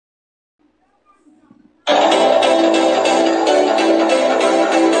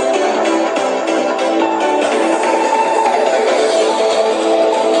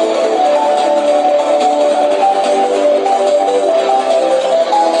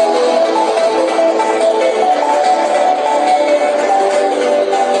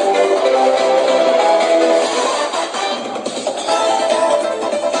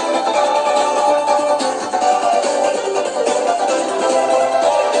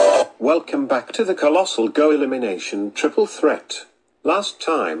welcome back to the Colossal Go Elimination Triple Threat. Last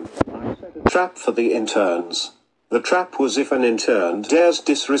time, I set a trap for the interns. The trap was if an intern dares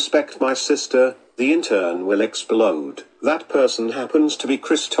disrespect my sister, the intern will explode. That person happens to be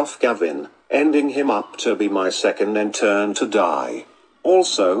Christoph Gavin, ending him up to be my second intern to die.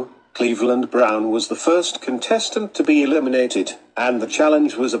 Also, Cleveland Brown was the first contestant to be eliminated, and the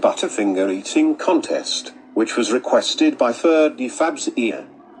challenge was a Butterfinger eating contest, which was requested by Ferdy Fab's ear.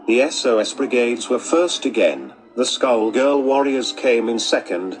 The SOS Brigades were first again, the Skullgirl Warriors came in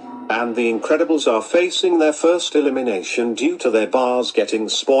second, and the Incredibles are facing their first elimination due to their bars getting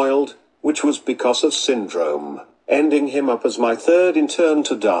spoiled, which was because of Syndrome, ending him up as my third intern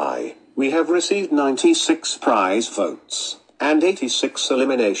to die. We have received 96 prize votes, and 86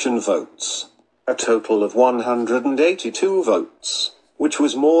 elimination votes. A total of 182 votes, which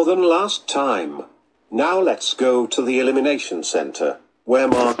was more than last time. Now let's go to the Elimination Center, where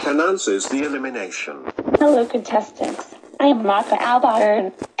Mark announces the elimination. Hello contestants, I am Martha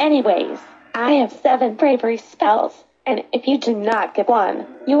Albahern. Anyways, I have 7 bravery spells, and if you do not get one,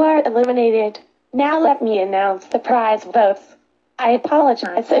 you are eliminated. Now let me announce the prize votes. I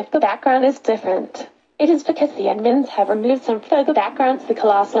apologize if the background is different. It is because the admins have removed some photo backgrounds the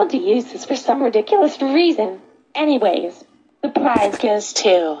Colossal D uses for some ridiculous reason. Anyways, the prize goes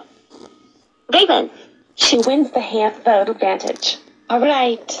to Raven. She wins the half vote advantage.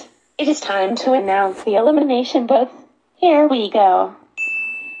 Alright, it is time to announce the elimination votes. Here we go.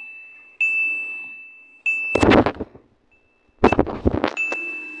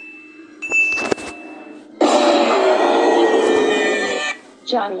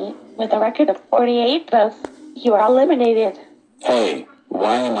 Johnny, with a record of 48 votes, you are eliminated. Hey,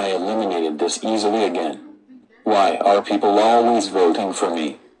 why am I eliminated this easily again? Why are people always voting for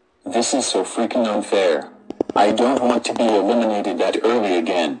me? This is so freaking unfair. I don't want to be eliminated that early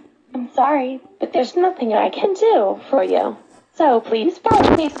again. I'm sorry, but there's nothing I can do for you. So please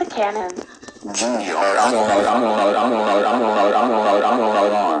follow me the cannon.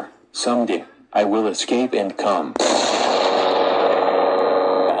 Someday, I will escape and come.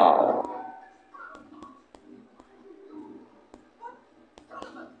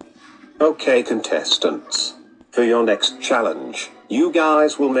 Okay contestants, for your next challenge, you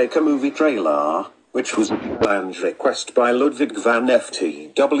guys will make a movie trailer, which was a challenge request by Ludwig van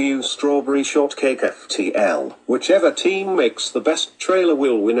FTW Strawberry Shortcake FTL. Whichever team makes the best trailer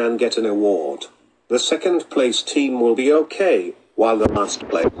will win and get an award. The second place team will be okay, while the last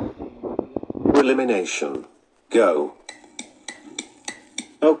place elimination. Go.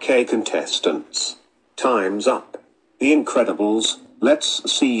 Okay contestants, time's up. The Incredibles, let's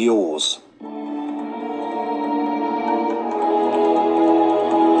see yours.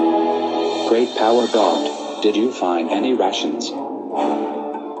 Great Power God, did you find any rations?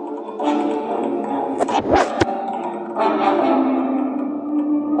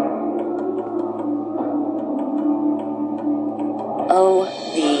 Oh,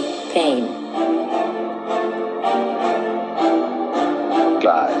 the pain.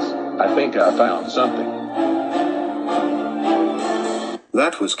 Guys, I think I found something.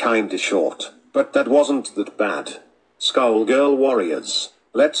 That was kinda short, but that wasn't that bad. Skullgirl Warriors,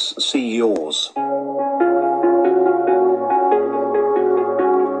 let's see yours.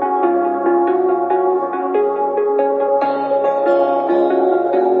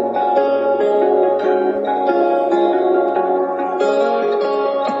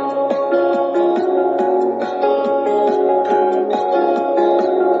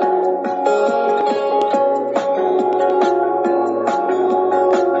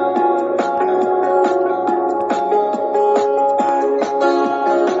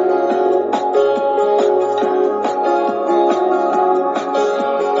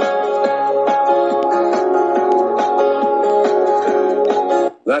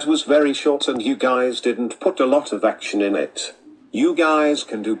 That was very short and you guys didn't put a lot of action in it. You guys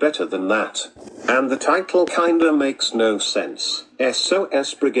can do better than that. And the title kinda makes no sense.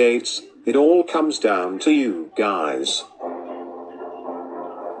 SOS Brigades, it all comes down to you guys.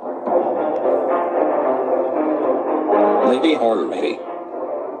 Lady Horror-Hay.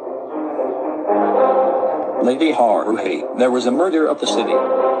 Lady Horror-Hay, there was a murder of the city.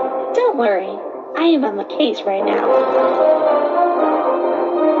 Don't worry, I am on the case right now.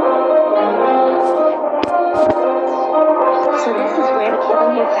 So this is where the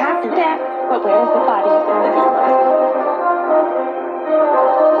killing has happened at, but where is the body of the killer?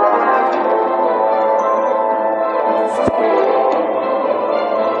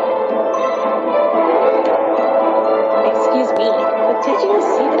 Excuse me, but did you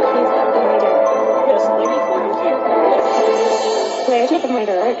see the keys of the leader? There's 34 here. Where did the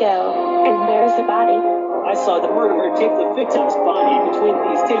murderer go? And where's the body? I saw the murderer take the victim's body between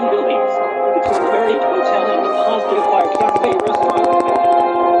these two buildings, between the Marriott Hotel and the Hospital Fire Cafe restaurant.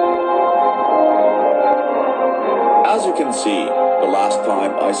 As you can see, the last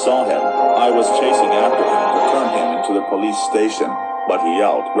time I saw him, I was chasing after him to turn him into the police station, but he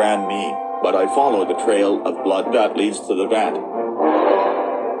outran me. But I followed the trail of blood that leads to the van.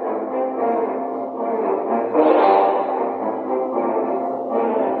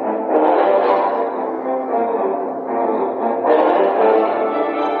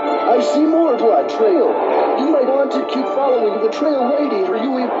 I see more blood trail. You might want to keep following the trail waiting for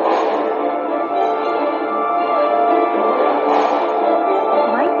you.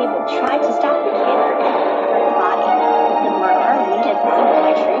 Might people tried to stop the killer and hurt the body. The murderer wounded one of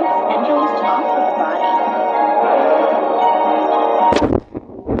my troops and released off with the body.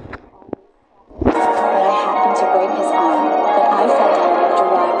 But I happened to break his arm, but I fell down after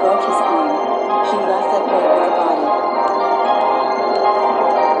I broke his arm. He left that way with the body.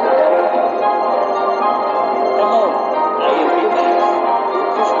 Hello, I am your case. Your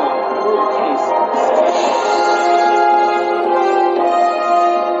personal murder case. So,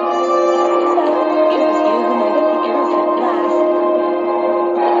 it was you who murdered the innocent glass.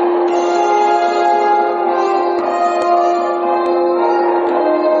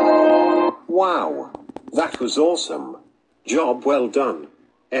 Wow, that was awesome. Job well done.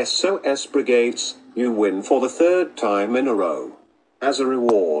 SOS Brigades, you win for the 3rd time in a row. As a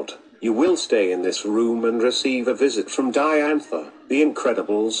reward, you will stay in this room and receive a visit from Diantha, the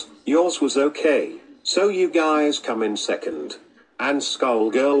Incredibles. Yours was okay, so you guys come in second. And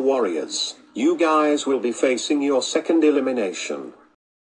Skullgirl Warriors, you guys will be facing your second elimination.